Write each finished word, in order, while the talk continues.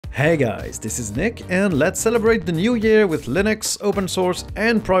Hey guys, this is Nick, and let's celebrate the new year with Linux, open source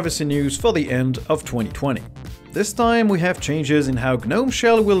and privacy news for the end of 2020. This time we have changes in how GNOME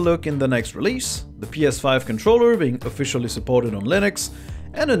Shell will look in the next release, the PS5 controller being officially supported on Linux,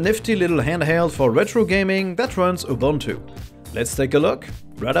 and a nifty little handheld for retro gaming that runs Ubuntu. Let's take a look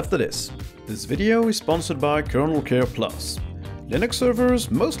right after this. This video is sponsored by Kernel Care Plus. Linux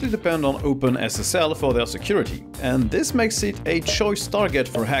servers mostly depend on OpenSSL for their security, and this makes it a choice target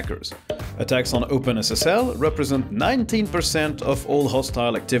for hackers. Attacks on OpenSSL represent 19% of all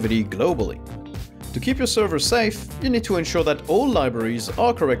hostile activity globally. To keep your server safe, you need to ensure that all libraries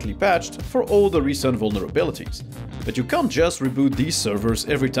are correctly patched for all the recent vulnerabilities. But you can't just reboot these servers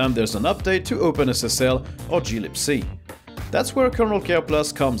every time there's an update to OpenSSL or glibc. That's where Kernel Care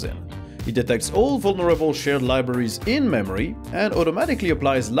Plus comes in. It detects all vulnerable shared libraries in memory and automatically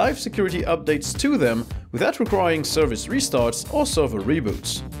applies live security updates to them without requiring service restarts or server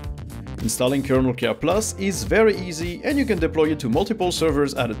reboots. Installing Kernel Care Plus is very easy, and you can deploy it to multiple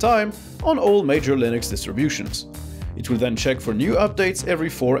servers at a time on all major Linux distributions. It will then check for new updates every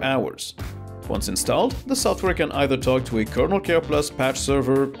 4 hours. Once installed, the software can either talk to a Kernel Care Plus patch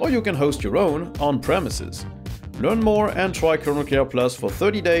server, or you can host your own on-premises. Learn more and try Kernel Care Plus for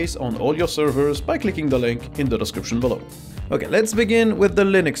 30 days on all your servers by clicking the link in the description below. Okay, let's begin with the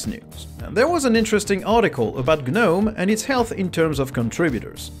Linux news. And there was an interesting article about GNOME and its health in terms of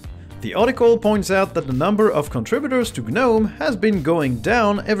contributors. The article points out that the number of contributors to GNOME has been going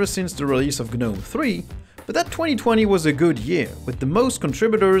down ever since the release of GNOME 3, but that 2020 was a good year, with the most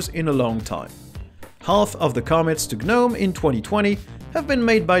contributors in a long time. Half of the commits to GNOME in 2020 have been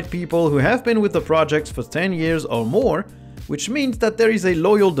made by people who have been with the project for 10 years or more, which means that there is a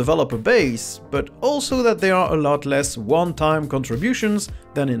loyal developer base, but also that there are a lot less one-time contributions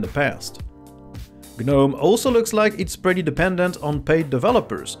than in the past. GNOME also looks like it's pretty dependent on paid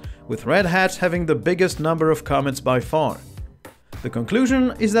developers, with Red Hat having the biggest number of commits by far. The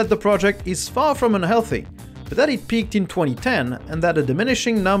conclusion is that the project is far from unhealthy, but that it peaked in 2010 and that a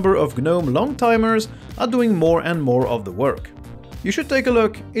diminishing number of GNOME long-timers are doing more and more of the work. You should take a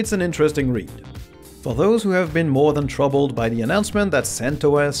look, it's an interesting read. For those who have been more than troubled by the announcement that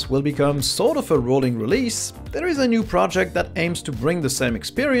CentOS will become sort of a rolling release, there is a new project that aims to bring the same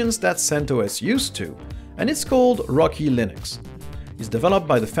experience that CentOS used to, and it's called Rocky Linux. It's developed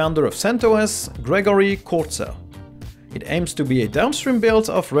by the founder of CentOS, Gregory Kortzer. It aims to be a downstream build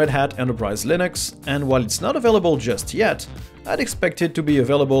of Red Hat Enterprise Linux, and while it's not available just yet, I'd expect it to be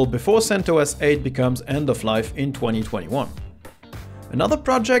available before CentOS 8 becomes end-of-life in 2021. Another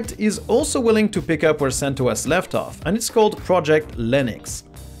project is also willing to pick up where CentOS left off, and it's called Project Linux.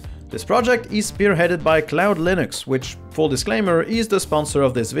 This project is spearheaded by Cloud Linux, which, full disclaimer, is the sponsor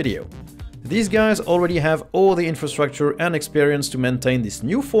of this video. These guys already have all the infrastructure and experience to maintain this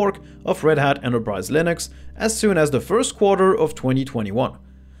new fork of Red Hat Enterprise Linux as soon as the first quarter of 2021.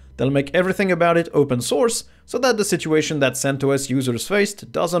 They'll make everything about it open source so that the situation that CentOS users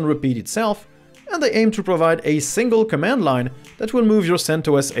faced doesn't repeat itself, and they aim to provide a single command line that will move your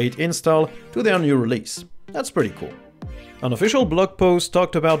CentOS 8 install to their new release. That's pretty cool. An official blog post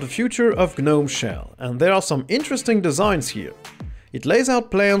talked about the future of GNOME Shell, and there are some interesting designs here. It lays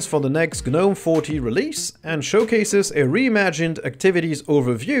out plans for the next GNOME 40 release and showcases a reimagined Activites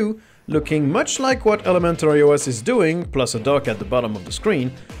Overview looking much like what Elementary OS is doing, plus a dock at the bottom of the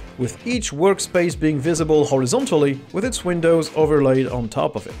screen, with each workspace being visible horizontally with its windows overlaid on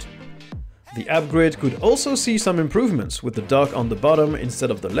top of it. The app grid could also see some improvements, with the dock on the bottom instead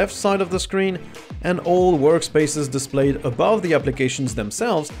of the left side of the screen, and all workspaces displayed above the applications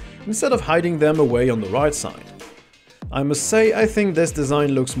themselves instead of hiding them away on the right side. I must say I think this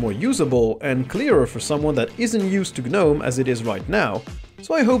design looks more usable and clearer for someone that isn't used to GNOME as it is right now,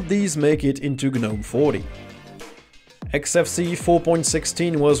 so I hope these make it into GNOME 40. XFCE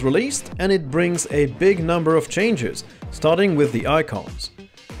 4.16 was released, and it brings a big number of changes, starting with the icons.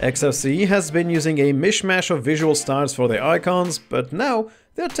 XFCE has been using a mishmash of visual styles for their icons, but now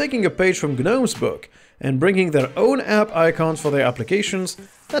they're taking a page from GNOME's book and bringing their own app icons for their applications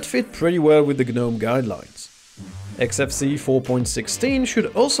that fit pretty well with the GNOME guidelines. XFCE 4.16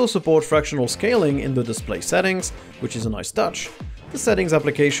 should also support fractional scaling in the display settings, which is a nice touch. The settings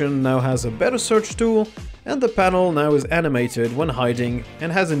application now has a better search tool, and the panel now is animated when hiding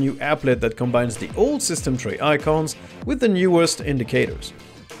and has a new applet that combines the old system tray icons with the newest indicators.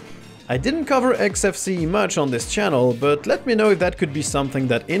 I didn't cover XFCE much on this channel, but let me know if that could be something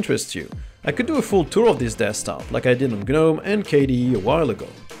that interests you. I could do a full tour of this desktop, like I did on GNOME and KDE a while ago.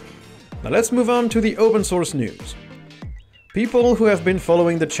 Now let's move on to the open source news. People who have been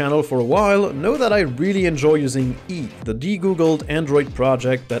following the channel for a while know that I really enjoy using E, the de-Googled Android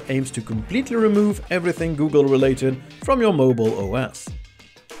project that aims to completely remove everything Google related from your mobile OS.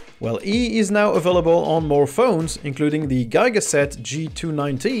 Well, E is now available on more phones, including the Gigaset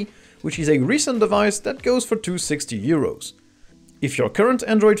G290, which is a recent device that goes for €260. If your current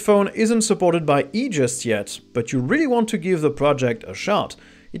Android phone isn't supported by E just yet, but you really want to give the project a shot,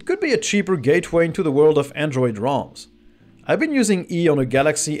 it could be a cheaper gateway into the world of Android ROMs. I've been using E on a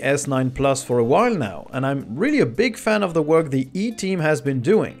Galaxy S9 Plus for a while now, and I'm really a big fan of the work the E team has been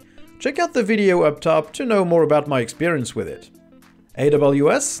doing. Check out the video up top to know more about my experience with it.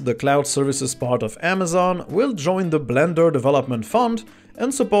 AWS, the cloud services part of Amazon, will join the Blender Development Fund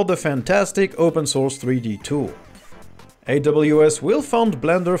and support the fantastic open source 3D tool. AWS will fund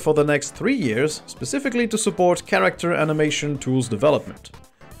Blender for the next 3 years, specifically to support character animation tools development.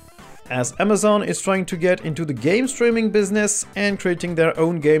 As Amazon is trying to get into the game streaming business and creating their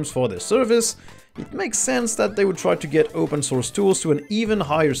own games for their service, it makes sense that they would try to get open source tools to an even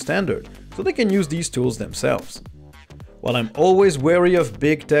higher standard, so they can use these tools themselves. While I'm always wary of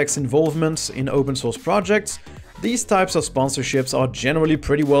big tech's involvement in open source projects, these types of sponsorships are generally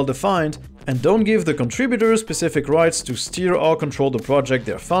pretty well defined and don't give the contributors specific rights to steer or control the project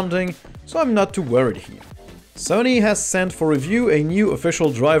they're funding, so I'm not too worried here. Sony has sent for review a new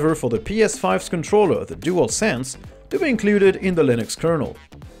official driver for the PS5's controller, the DualSense, to be included in the Linux kernel.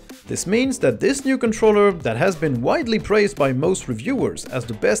 This means that this new controller, that has been widely praised by most reviewers as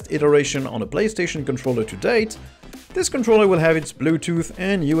the best iteration on a PlayStation controller to date, this controller will have its Bluetooth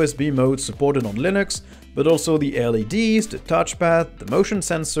and USB modes supported on Linux, but also the LEDs, the touchpad, the motion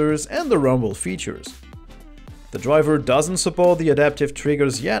sensors, and the rumble features. The driver doesn't support the adaptive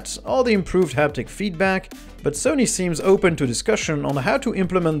triggers yet, or the improved haptic feedback, but Sony seems open to discussion on how to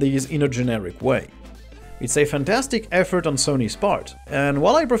implement these in a generic way. It's a fantastic effort on Sony's part, and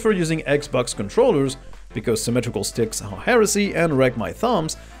while I prefer using Xbox controllers, because symmetrical sticks are heresy and wreck my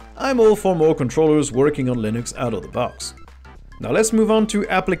thumbs, I'm all for more controllers working on Linux out of the box. Now let's move on to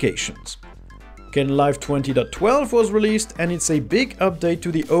applications. Kdenlive 20.12 was released, and it's a big update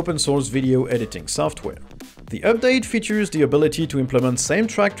to the open source video editing software. The update features the ability to implement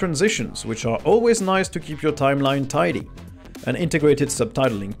same-track transitions, which are always nice to keep your timeline tidy. An integrated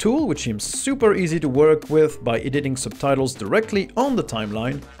subtitling tool, which seems super easy to work with by editing subtitles directly on the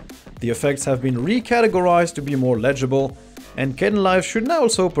timeline. The effects have been recategorized to be more legible, and Kdenlive should now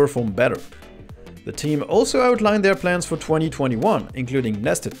also perform better. The team also outlined their plans for 2021, including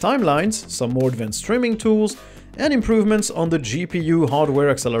nested timelines, some more advanced streaming tools, and improvements on the GPU hardware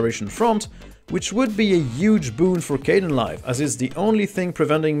acceleration front, which would be a huge boon for Kdenlive, as it's the only thing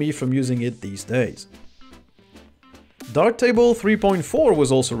preventing me from using it these days. Darktable 3.4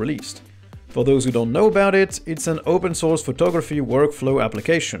 was also released. For those who don't know about it, it's an open source photography workflow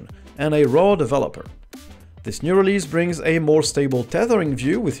application and a raw developer. This new release brings a more stable tethering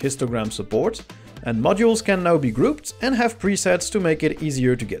view with histogram support, and modules can now be grouped and have presets to make it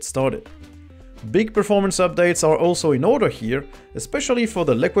easier to get started. Big performance updates are also in order here, especially for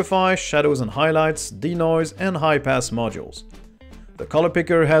the liquify, shadows and highlights, denoise and high-pass modules. The color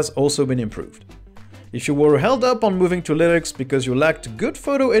picker has also been improved. If you were held up on moving to Linux because you lacked good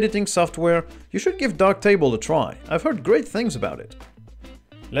photo editing software, you should give Darktable a try. I've heard great things about it.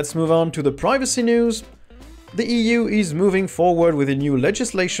 Let's move on to the privacy news. The EU is moving forward with a new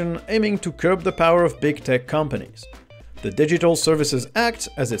legislation aiming to curb the power of big tech companies. The Digital Services Act,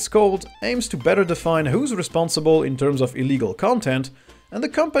 as it's called, aims to better define who's responsible in terms of illegal content, and the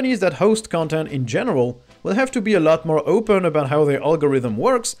companies that host content in general will have to be a lot more open about how their algorithm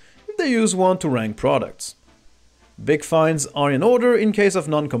works if they use one to rank products. Big fines are in order in case of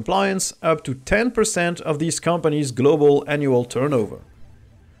non-compliance, up to 10% of these companies' global annual turnover.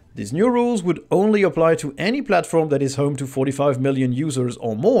 These new rules would only apply to any platform that is home to 45 million users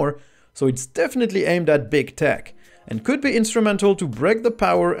or more, so it's definitely aimed at big tech, and could be instrumental to break the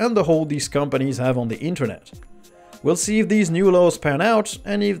power and the hold these companies have on the internet. We'll see if these new laws pan out,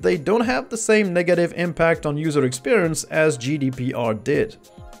 and if they don't have the same negative impact on user experience as GDPR did.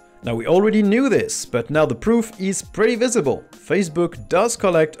 Now, we already knew this, but now the proof is pretty visible. Facebook does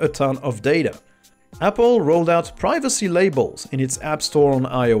collect a ton of data. Apple rolled out privacy labels in its App Store on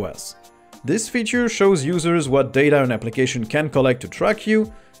iOS. This feature shows users what data an application can collect to track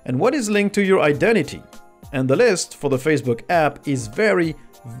you, and what is linked to your identity. And the list for the Facebook app is very,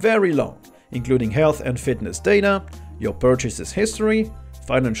 very long, including health and fitness data, your purchases history,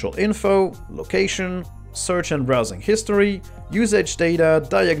 financial info, location, search and browsing history, usage data,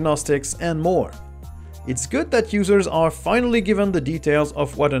 diagnostics, and more. It's good that users are finally given the details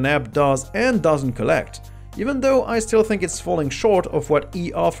of what an app does and doesn't collect, even though I still think it's falling short of what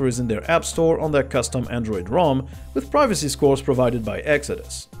E offers in their App Store on their custom Android ROM, with privacy scores provided by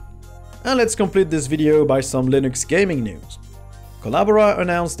Exodus. And let's complete this video by some Linux gaming news. Collabora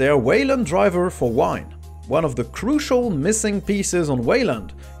announced their Wayland driver for Wine. One of the crucial missing pieces on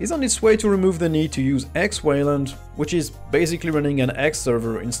Wayland is on its way to remove the need to use X-Wayland, which is basically running an X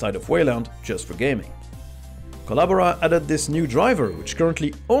server inside of Wayland just for gaming. Collabora added this new driver, which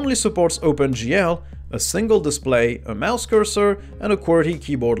currently only supports OpenGL, a single display, a mouse cursor, and a QWERTY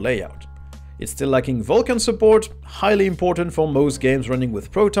keyboard layout. It's still lacking Vulkan support, highly important for most games running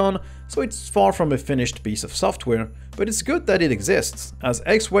with Proton, so it's far from a finished piece of software, but it's good that it exists, as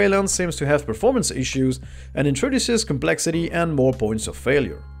X-Wayland seems to have performance issues and introduces complexity and more points of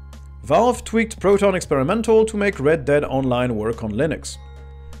failure. Valve tweaked Proton Experimental to make Red Dead Online work on Linux.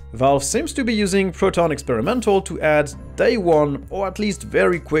 Valve seems to be using Proton Experimental to add day one or at least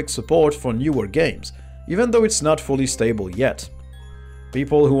very quick support for newer games, even though it's not fully stable yet.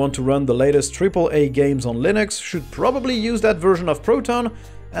 People who want to run the latest AAA games on Linux should probably use that version of Proton,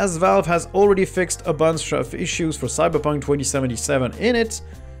 as Valve has already fixed a bunch of issues for Cyberpunk 2077 in it,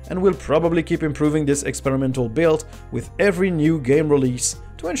 and will probably keep improving this experimental build with every new game release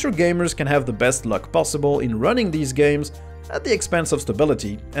to ensure gamers can have the best luck possible in running these games at the expense of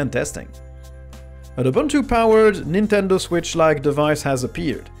stability and testing. An Ubuntu-powered Nintendo Switch-like device has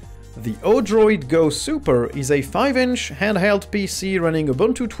appeared. The Odroid Go Super is a 5-inch handheld PC running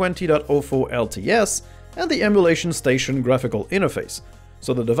Ubuntu 20.04 LTS and the Emulation Station graphical interface,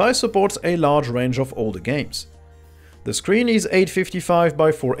 so the device supports a large range of older games. The screen is 855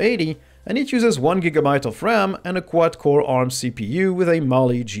 by 480 and it uses 1GB of RAM and a quad-core ARM CPU with a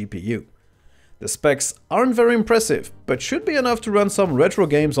Mali GPU. The specs aren't very impressive, but should be enough to run some retro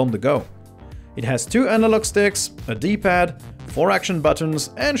games on the go. It has 2 analog sticks, a D-pad, 4 action buttons,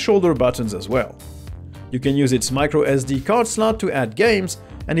 and shoulder buttons as well. You can use its microSD card slot to add games,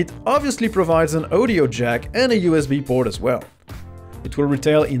 and it obviously provides an audio jack and a USB port as well. It will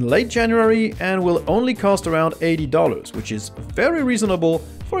retail in late January and will only cost around $80, which is very reasonable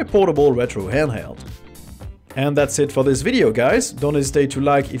for a portable retro handheld. And that's it for this video, guys. Don't hesitate to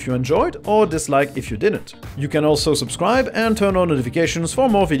like if you enjoyed or dislike if you didn't. You can also subscribe and turn on notifications for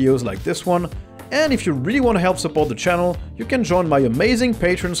more videos like this one. And if you really want to help support the channel, you can join my amazing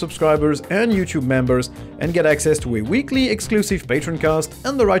Patreon subscribers and YouTube members and get access to a weekly exclusive Patroncast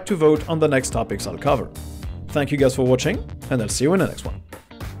and the right to vote on the next topics I'll cover. Thank you guys for watching, and I'll see you in the next one.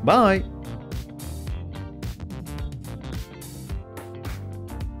 Bye!